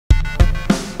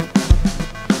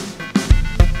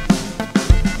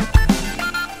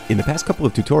In the past couple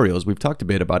of tutorials, we've talked a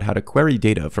bit about how to query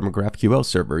data from a GraphQL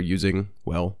server using,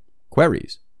 well,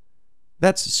 queries.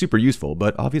 That's super useful,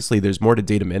 but obviously there's more to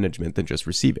data management than just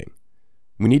receiving.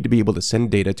 We need to be able to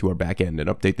send data to our backend and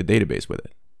update the database with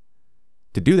it.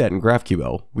 To do that in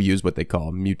GraphQL, we use what they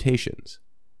call mutations.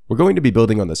 We're going to be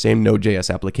building on the same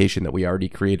Node.js application that we already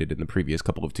created in the previous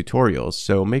couple of tutorials,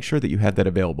 so make sure that you have that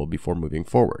available before moving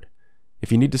forward.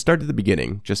 If you need to start at the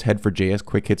beginning, just head for JS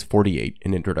Quick Hits 48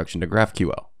 in Introduction to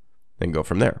GraphQL. Then go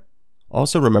from there.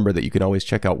 Also remember that you can always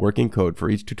check out working code for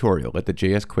each tutorial at the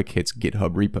JS Quick Hits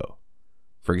GitHub repo.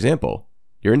 For example,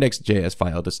 your index.js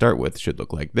file to start with should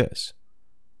look like this.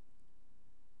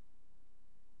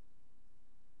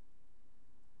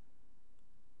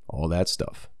 All that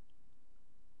stuff.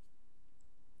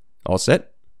 All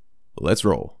set? Let's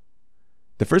roll.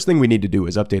 The first thing we need to do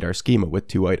is update our schema with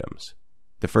two items.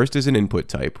 The first is an input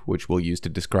type, which we'll use to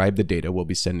describe the data we'll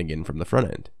be sending in from the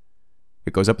front end.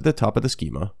 It goes up at the top of the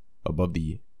schema, above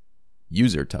the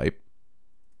user type,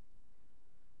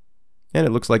 and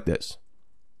it looks like this.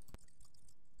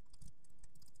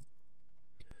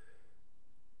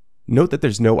 Note that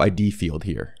there's no ID field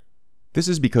here. This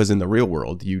is because in the real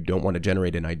world, you don't want to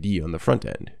generate an ID on the front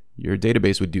end. Your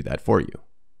database would do that for you.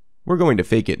 We're going to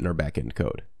fake it in our backend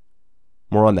code.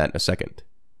 More on that in a second.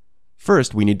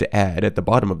 First, we need to add at the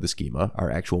bottom of the schema our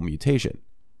actual mutation.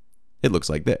 It looks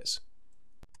like this.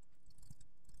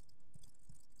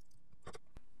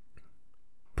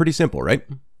 Pretty simple, right?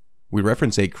 We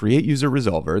reference a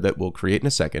createUserResolver that we'll create in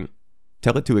a second,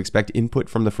 tell it to expect input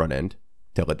from the front end,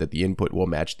 tell it that the input will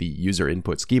match the user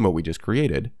input schema we just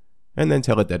created, and then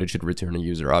tell it that it should return a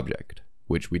user object,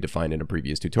 which we defined in a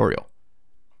previous tutorial.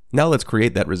 Now let's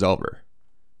create that resolver.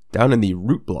 Down in the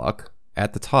root block,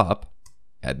 at the top,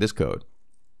 add this code.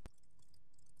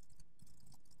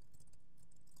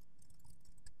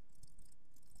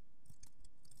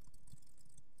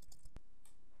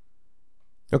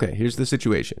 Okay, here's the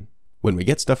situation. When we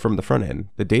get stuff from the front end,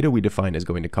 the data we define is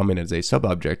going to come in as a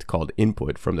sub-object called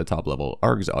input from the top-level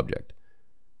args object.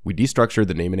 We destructure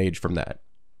the name and age from that.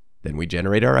 Then we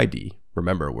generate our ID.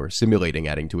 Remember, we're simulating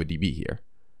adding to a DB here.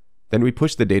 Then we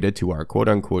push the data to our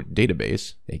quote-unquote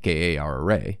database, aka our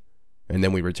array, and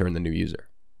then we return the new user.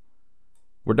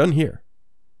 We're done here.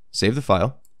 Save the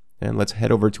file, and let's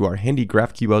head over to our handy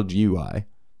GraphQL GUI.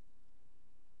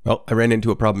 Well, I ran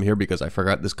into a problem here because I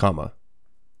forgot this comma.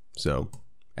 So,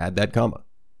 add that comma.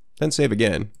 Then save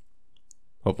again.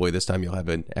 Hopefully this time you'll have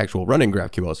an actual running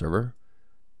GraphQL server.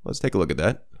 Let's take a look at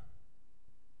that.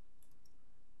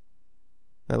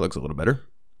 That looks a little better.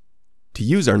 To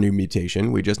use our new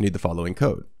mutation, we just need the following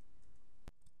code.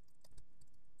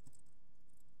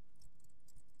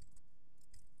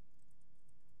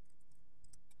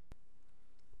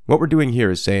 What we're doing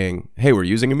here is saying, hey, we're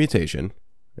using a mutation,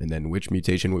 and then which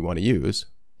mutation we want to use,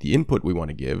 the input we want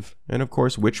to give, and of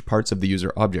course which parts of the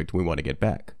user object we want to get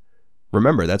back.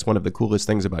 Remember, that's one of the coolest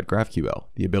things about GraphQL,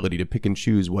 the ability to pick and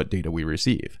choose what data we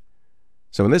receive.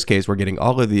 So in this case, we're getting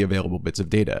all of the available bits of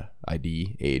data,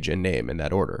 ID, age, and name in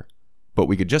that order. But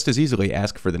we could just as easily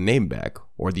ask for the name back,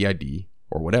 or the ID,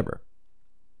 or whatever.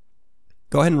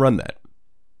 Go ahead and run that.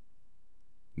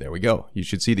 There we go. You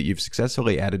should see that you've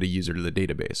successfully added a user to the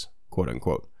database, quote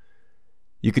unquote.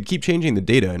 You could keep changing the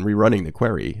data and rerunning the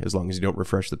query as long as you don't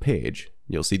refresh the page.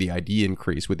 You'll see the ID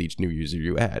increase with each new user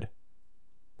you add.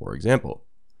 For example.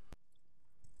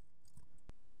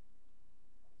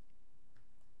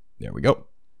 There we go.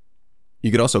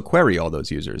 You could also query all those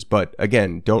users, but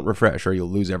again, don't refresh or you'll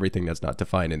lose everything that's not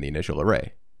defined in the initial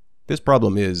array. This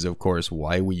problem is, of course,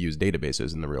 why we use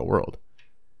databases in the real world.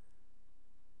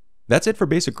 That's it for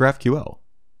basic GraphQL.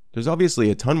 There's obviously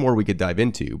a ton more we could dive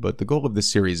into, but the goal of this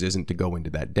series isn't to go into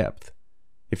that depth.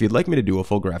 If you'd like me to do a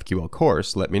full GraphQL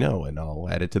course, let me know and I'll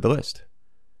add it to the list.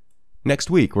 Next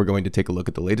week, we're going to take a look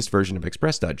at the latest version of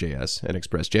Express.js and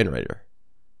Express Generator.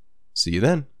 See you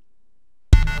then.